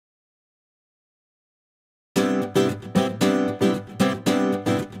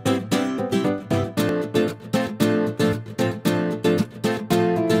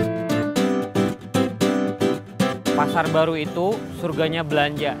Pasar Baru itu surganya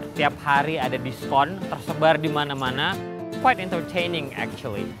belanja. Tiap hari ada diskon tersebar di mana-mana. Quite entertaining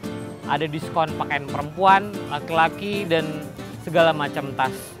actually. Ada diskon pakaian perempuan, laki-laki, dan segala macam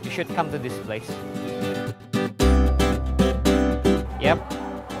tas. You should come to this place. Yep,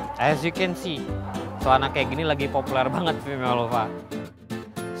 as you can see, celana kayak gini lagi populer banget Fimela.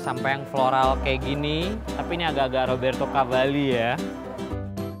 Sampai yang floral kayak gini, tapi ini agak-agak Roberto Cavalli ya.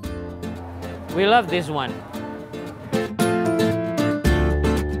 We love this one.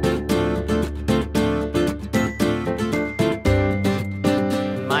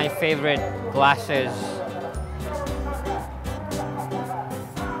 My favorite glasses.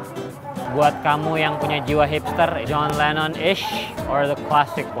 Buat kamu yang punya jiwa hipster, John Lennon-ish or the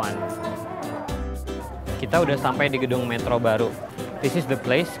classic one. Kita udah sampai di gedung Metro Baru. This is the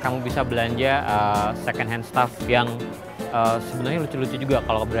place kamu bisa belanja second hand stuff yang sebenarnya lucu-lucu juga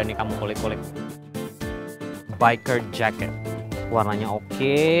kalau berani kamu kulik-kulik. Biker jacket, warnanya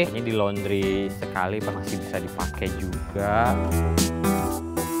oke, ini di laundry sekali masih bisa dipakai juga.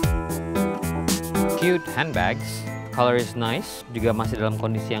 Cute handbags, color is nice, juga masih dalam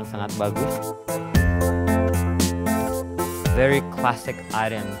kondisi yang sangat bagus. Very classic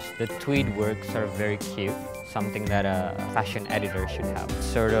items. The tweed works are very cute. Something that a fashion editor should have.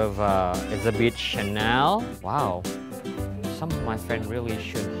 Sort of, it's a bit Chanel. Wow, some of my friends really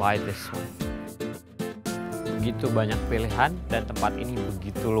should buy this one. Begitu banyak pilihan dan tempat ini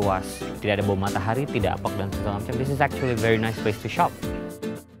begitu luas. Tidak ada bau matahari, tidak apok dan segala macam. This is actually a very nice place to shop.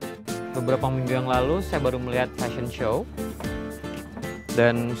 Beberapa minggu yang lalu saya baru melihat fashion show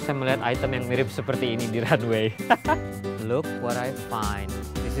dan saya melihat item yang mirip seperti ini di runway. Look what I find.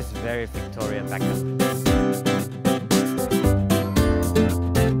 This is very Victoria Beckham.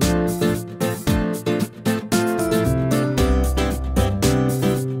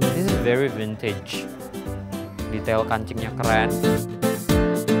 This is very vintage. Detail kancingnya keren.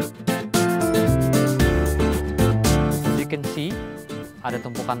 As you can see, ada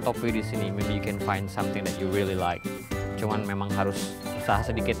tumpukan topi di sini. Maybe you can find something that you really like. Cuman memang harus usaha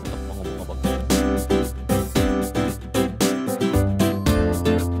sedikit untuk mengubah-ubah.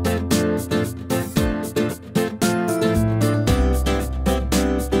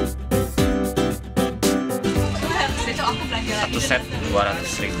 Satu set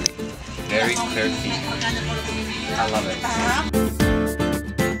 200.000. Very curvy. I love it.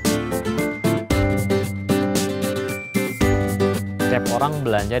 Setiap orang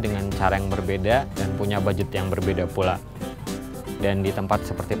belanja dengan cara yang berbeda dan punya budget yang berbeda pula. Dan di tempat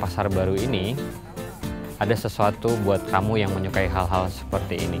seperti Pasar Baru ini, ada sesuatu buat kamu yang menyukai hal-hal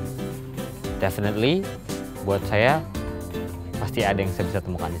seperti ini. Definitely, buat saya, pasti ada yang saya bisa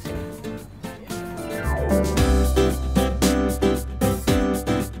temukan di sini.